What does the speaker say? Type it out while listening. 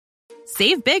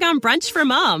Save big on brunch for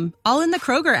mom, all in the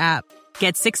Kroger app.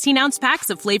 Get 16-ounce packs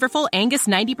of flavorful Angus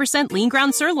 90% lean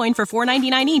ground sirloin for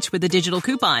 $4.99 each with a digital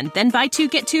coupon. Then buy 2,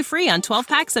 get 2 free on 12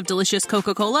 packs of delicious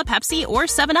Coca-Cola, Pepsi, or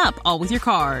 7-Up, all with your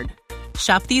card.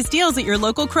 Shop these deals at your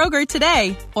local Kroger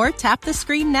today, or tap the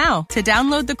screen now to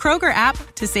download the Kroger app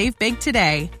to save big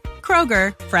today.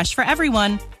 Kroger, fresh for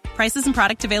everyone. Prices and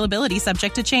product availability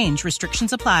subject to change.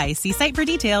 Restrictions apply. See site for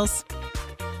details.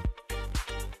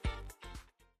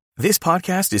 This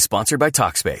podcast is sponsored by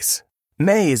Talkspace.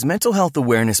 May is Mental Health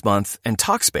Awareness Month, and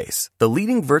Talkspace, the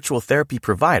leading virtual therapy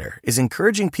provider, is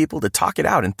encouraging people to talk it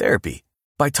out in therapy.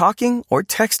 By talking or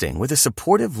texting with a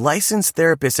supportive, licensed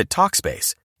therapist at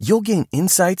Talkspace, you'll gain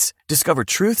insights, discover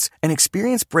truths, and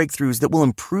experience breakthroughs that will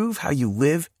improve how you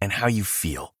live and how you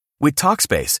feel. With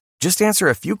Talkspace, just answer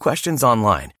a few questions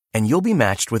online, and you'll be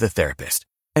matched with a therapist.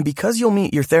 And because you'll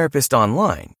meet your therapist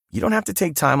online, you don't have to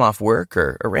take time off work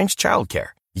or arrange childcare.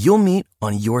 You'll meet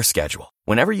on your schedule,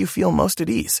 whenever you feel most at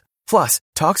ease. Plus,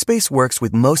 Talkspace works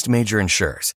with most major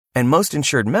insurers, and most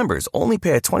insured members only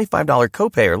pay a $25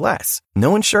 copay or less.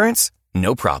 No insurance?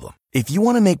 No problem. If you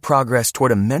want to make progress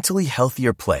toward a mentally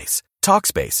healthier place,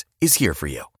 Talkspace is here for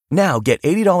you. Now get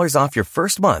 $80 off your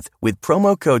first month with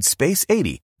promo code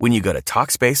SPACE80 when you go to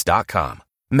Talkspace.com.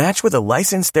 Match with a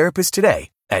licensed therapist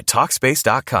today at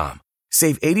Talkspace.com.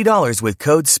 Save $80 with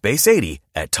code SPACE80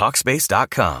 at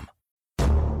Talkspace.com.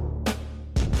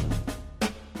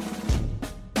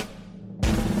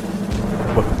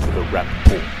 Welcome to the Rap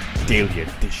Report Daily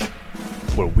Edition,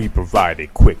 where we provide a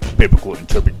quick biblical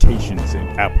interpretations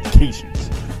and applications.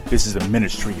 This is a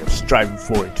ministry of striving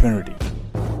for eternity.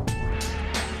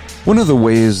 One of the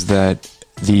ways that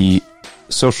the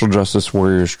social justice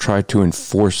warriors try to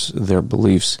enforce their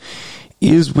beliefs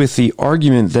is with the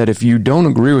argument that if you don't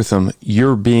agree with them,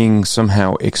 you're being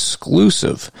somehow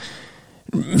exclusive.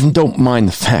 Don't mind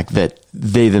the fact that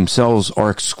they themselves are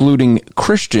excluding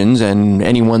Christians and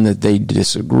anyone that they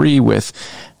disagree with,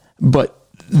 but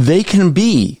they can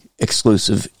be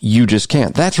exclusive. You just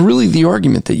can't. That's really the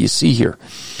argument that you see here.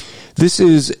 This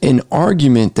is an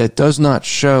argument that does not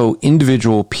show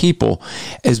individual people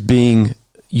as being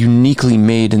uniquely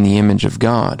made in the image of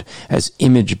God, as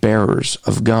image bearers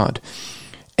of God.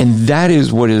 And that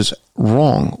is what is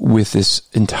wrong with this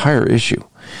entire issue.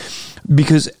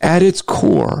 Because at its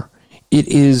core, it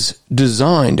is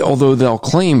designed, although they'll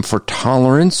claim for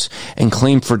tolerance and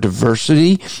claim for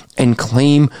diversity and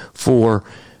claim for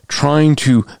trying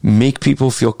to make people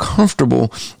feel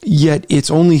comfortable, yet it's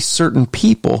only certain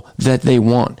people that they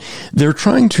want. They're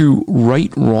trying to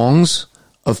right wrongs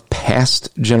of past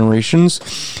generations,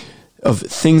 of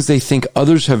things they think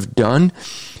others have done.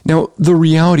 Now, the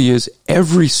reality is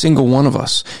every single one of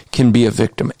us can be a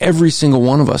victim. Every single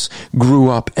one of us grew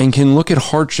up and can look at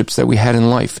hardships that we had in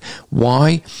life.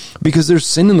 Why? Because there's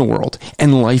sin in the world,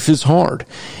 and life is hard,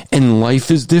 and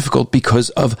life is difficult because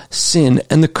of sin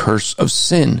and the curse of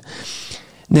sin.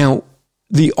 Now,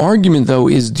 the argument, though,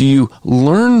 is do you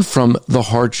learn from the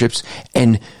hardships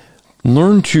and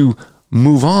learn to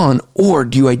move on, or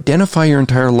do you identify your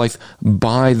entire life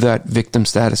by that victim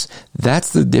status?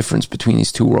 That's the difference between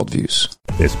these two worldviews.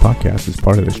 This podcast is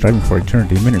part of the Striving for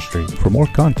Eternity ministry. For more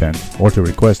content, or to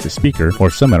request a speaker or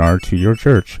seminar to your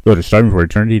church, go to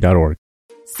strivingforeternity.org.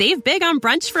 Save big on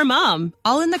brunch for mom,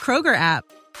 all in the Kroger app.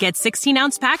 Get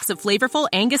 16-ounce packs of flavorful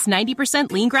Angus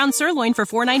 90% lean ground sirloin for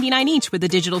 $4.99 each with a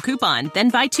digital coupon. Then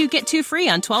buy 2, get 2 free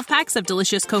on 12 packs of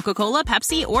delicious Coca-Cola,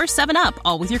 Pepsi, or 7-Up,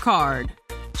 all with your card.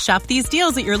 Shop these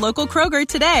deals at your local Kroger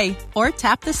today, or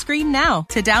tap the screen now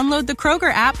to download the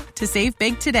Kroger app to save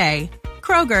big today.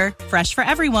 Kroger, fresh for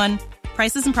everyone.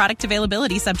 Prices and product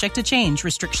availability subject to change.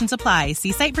 Restrictions apply.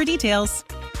 See site for details.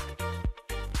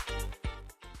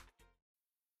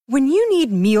 When you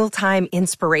need mealtime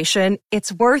inspiration,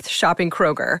 it's worth shopping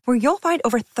Kroger, where you'll find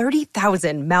over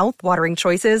 30,000 mouth-watering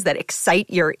choices that excite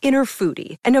your inner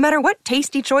foodie. And no matter what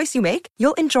tasty choice you make,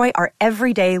 you'll enjoy our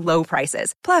everyday low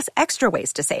prices, plus extra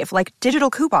ways to save, like digital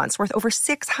coupons worth over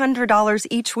 $600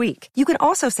 each week. You can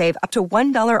also save up to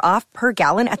 $1 off per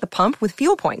gallon at the pump with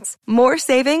fuel points. More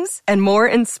savings and more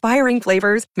inspiring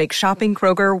flavors make shopping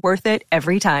Kroger worth it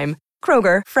every time.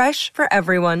 Kroger, fresh for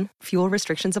everyone. Fuel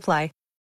restrictions apply.